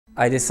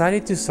I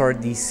decided to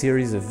start these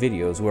series of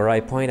videos where I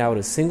point out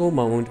a single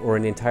moment or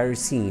an entire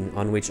scene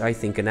on which I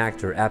think an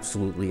actor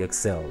absolutely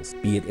excels,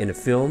 be it in a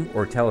film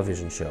or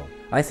television show.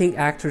 I think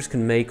actors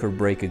can make or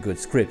break a good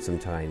script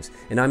sometimes,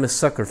 and I'm a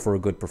sucker for a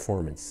good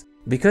performance.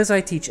 Because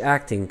I teach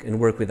acting and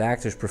work with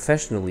actors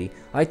professionally,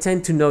 I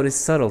tend to notice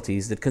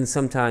subtleties that can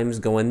sometimes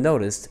go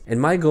unnoticed,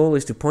 and my goal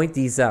is to point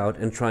these out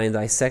and try and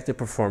dissect a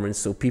performance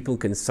so people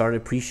can start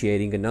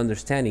appreciating and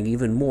understanding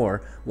even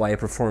more why a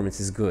performance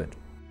is good.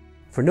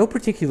 For no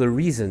particular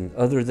reason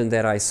other than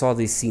that I saw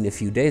this scene a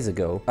few days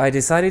ago, I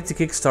decided to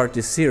kickstart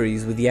this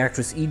series with the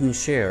actress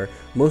Sher,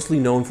 mostly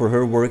known for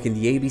her work in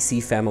the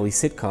ABC family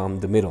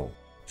sitcom The Middle.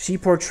 She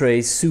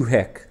portrays Sue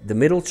Heck, the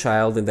middle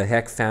child in the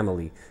Heck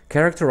family,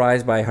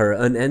 characterized by her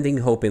unending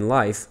hope in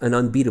life and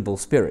unbeatable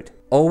spirit,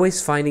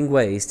 always finding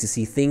ways to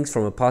see things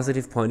from a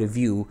positive point of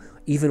view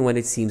even when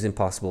it seems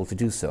impossible to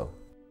do so.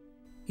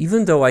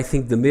 Even though I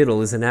think The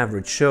Middle is an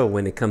average show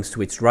when it comes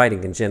to its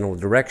writing and general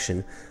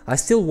direction, I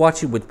still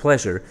watch it with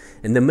pleasure,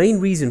 and the main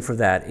reason for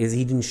that is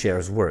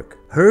Sher's work.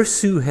 Her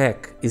Sue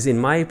Heck is, in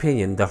my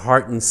opinion, the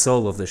heart and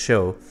soul of the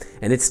show,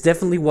 and it's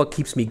definitely what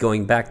keeps me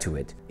going back to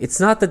it. It's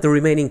not that the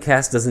remaining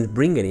cast doesn't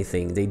bring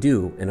anything, they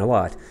do, and a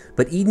lot,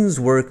 but Eden's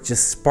work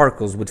just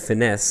sparkles with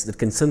finesse that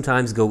can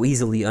sometimes go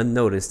easily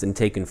unnoticed and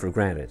taken for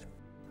granted.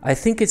 I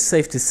think it's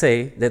safe to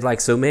say that, like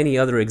so many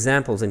other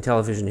examples in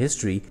television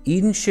history,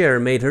 Sher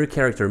made her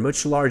character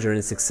much larger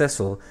and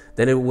successful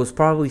than it was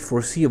probably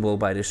foreseeable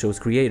by the show's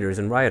creators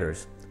and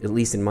writers, at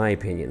least in my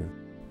opinion.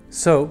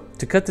 So,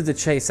 to cut to the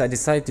chase, I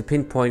decided to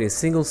pinpoint a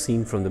single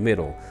scene from The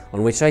Middle,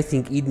 on which I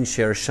think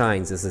Sher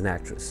shines as an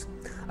actress.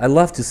 I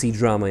love to see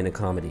drama in a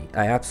comedy,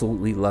 I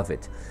absolutely love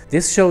it.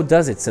 This show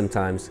does it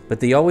sometimes, but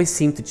they always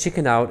seem to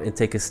chicken out and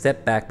take a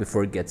step back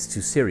before it gets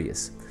too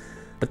serious.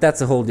 But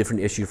that's a whole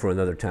different issue for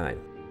another time.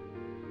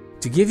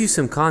 To give you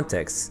some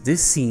context,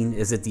 this scene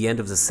is at the end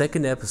of the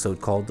second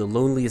episode called The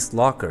Loneliest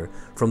Locker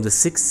from the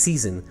 6th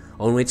season,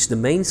 on which the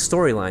main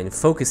storyline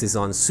focuses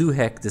on Sue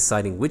Heck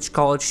deciding which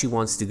college she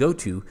wants to go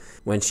to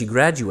when she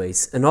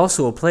graduates, and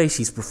also a play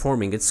she's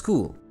performing at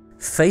school.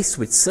 Faced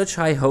with such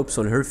high hopes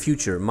on her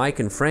future, Mike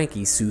and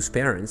Frankie, Sue's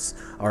parents,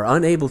 are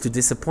unable to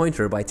disappoint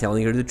her by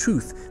telling her the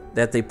truth,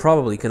 that they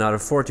probably cannot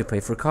afford to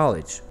pay for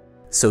college.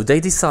 So they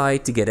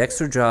decide to get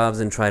extra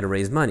jobs and try to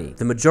raise money.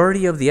 The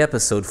majority of the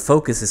episode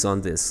focuses on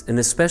this, and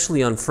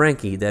especially on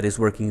Frankie, that is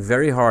working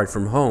very hard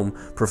from home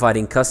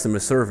providing customer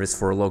service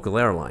for a local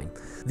airline.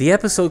 The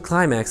episode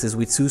climaxes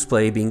with Sue's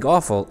play being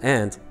awful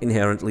and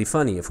inherently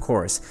funny, of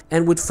course,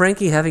 and with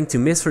Frankie having to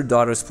miss her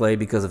daughter's play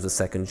because of the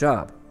second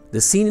job. The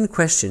scene in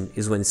question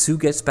is when Sue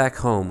gets back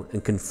home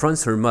and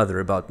confronts her mother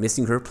about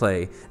missing her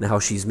play and how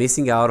she's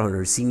missing out on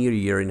her senior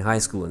year in high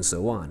school and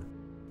so on.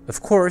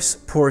 Of course,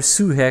 poor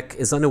Sue Heck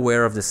is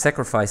unaware of the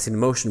sacrifice in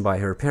motion by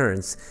her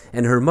parents,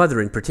 and her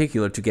mother in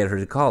particular, to get her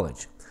to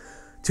college.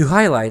 To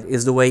highlight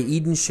is the way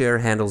Sher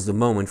handles the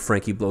moment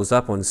Frankie blows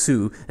up on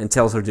Sue and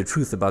tells her the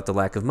truth about the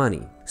lack of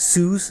money.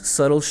 Sue's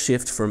subtle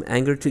shift from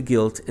anger to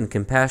guilt and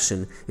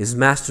compassion is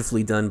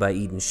masterfully done by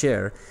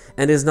Sher,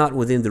 and is not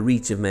within the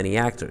reach of many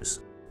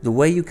actors. The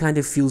way you kind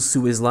of feel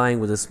Sue is lying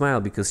with a smile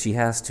because she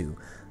has to.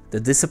 The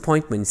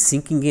disappointment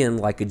sinking in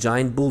like a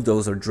giant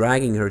bulldozer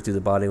dragging her to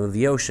the bottom of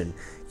the ocean.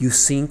 You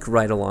sink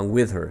right along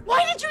with her.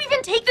 Why did you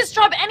even take this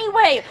job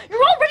anyway?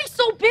 You're already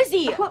so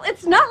busy. Well,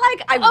 it's not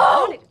like I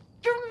wanted...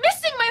 You're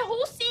missing my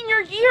whole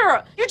senior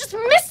year. You're just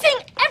missing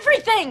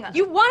everything.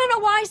 You want to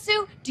know why,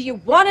 Sue? Do you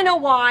want to know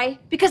why?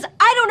 Because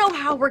I don't know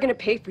how we're going to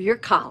pay for your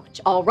college,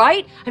 all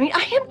right? I mean,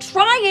 I am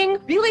trying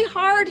really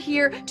hard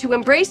here to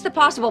embrace the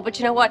possible, but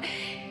you know what?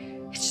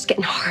 It's just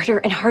getting harder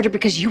and harder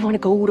because you want to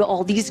go to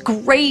all these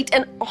great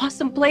and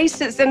awesome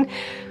places, and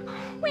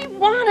we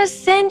want to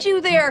send you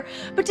there.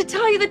 But to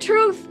tell you the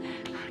truth,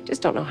 I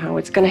just don't know how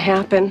it's going to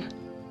happen.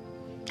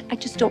 I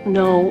just don't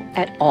know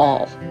at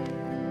all.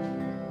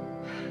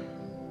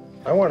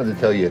 I wanted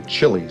to tell you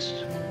Chili's.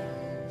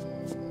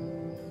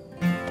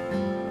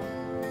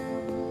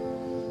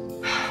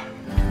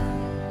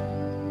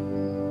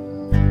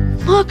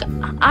 Look,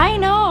 I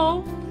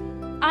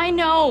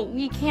know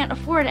we can't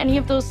afford any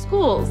of those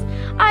schools.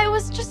 I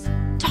was just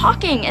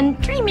talking and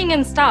dreaming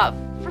and stuff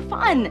for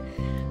fun.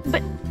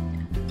 But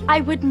I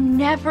would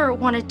never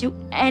want to do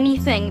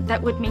anything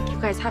that would make you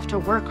guys have to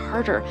work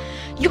harder.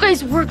 You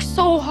guys work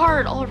so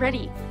hard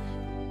already.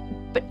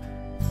 But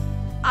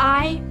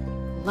I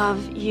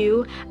love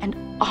you, and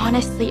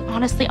honestly,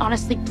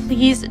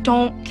 please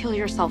don't kill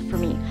yourself for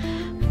me.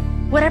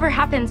 Whatever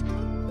happens,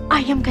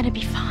 I am gonna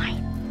be fine.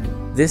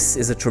 This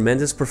is a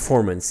tremendous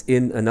performance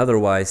in an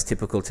otherwise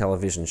typical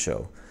television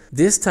show.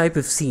 This type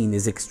of scene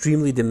is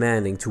extremely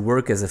demanding to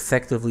work as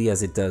effectively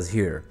as it does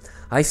here.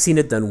 I've seen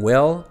it done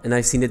well, and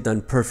I've seen it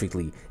done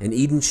perfectly,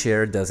 and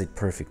Sher does it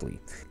perfectly.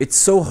 It's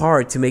so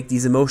hard to make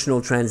these emotional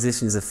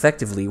transitions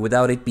effectively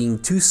without it being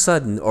too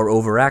sudden or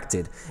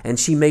overacted, and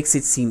she makes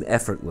it seem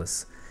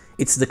effortless.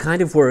 It's the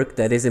kind of work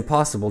that is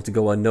impossible to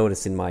go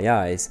unnoticed in my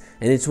eyes,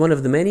 and it's one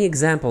of the many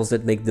examples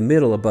that make The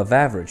Middle above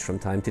average from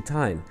time to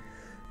time.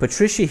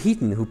 Patricia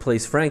Heaton, who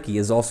plays Frankie,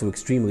 is also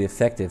extremely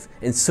effective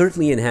and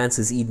certainly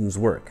enhances Eden's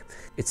work.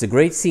 It's a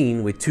great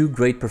scene with 2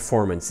 great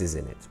performances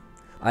in it.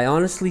 I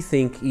honestly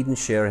think Eden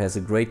Sher has a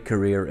great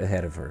career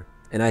ahead of her,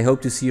 and I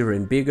hope to see her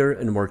in bigger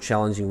and more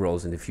challenging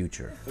roles in the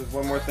future. There's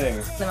one more thing.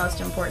 The most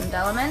important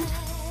element.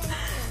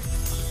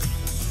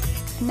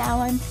 Now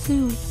I'm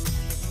Sue.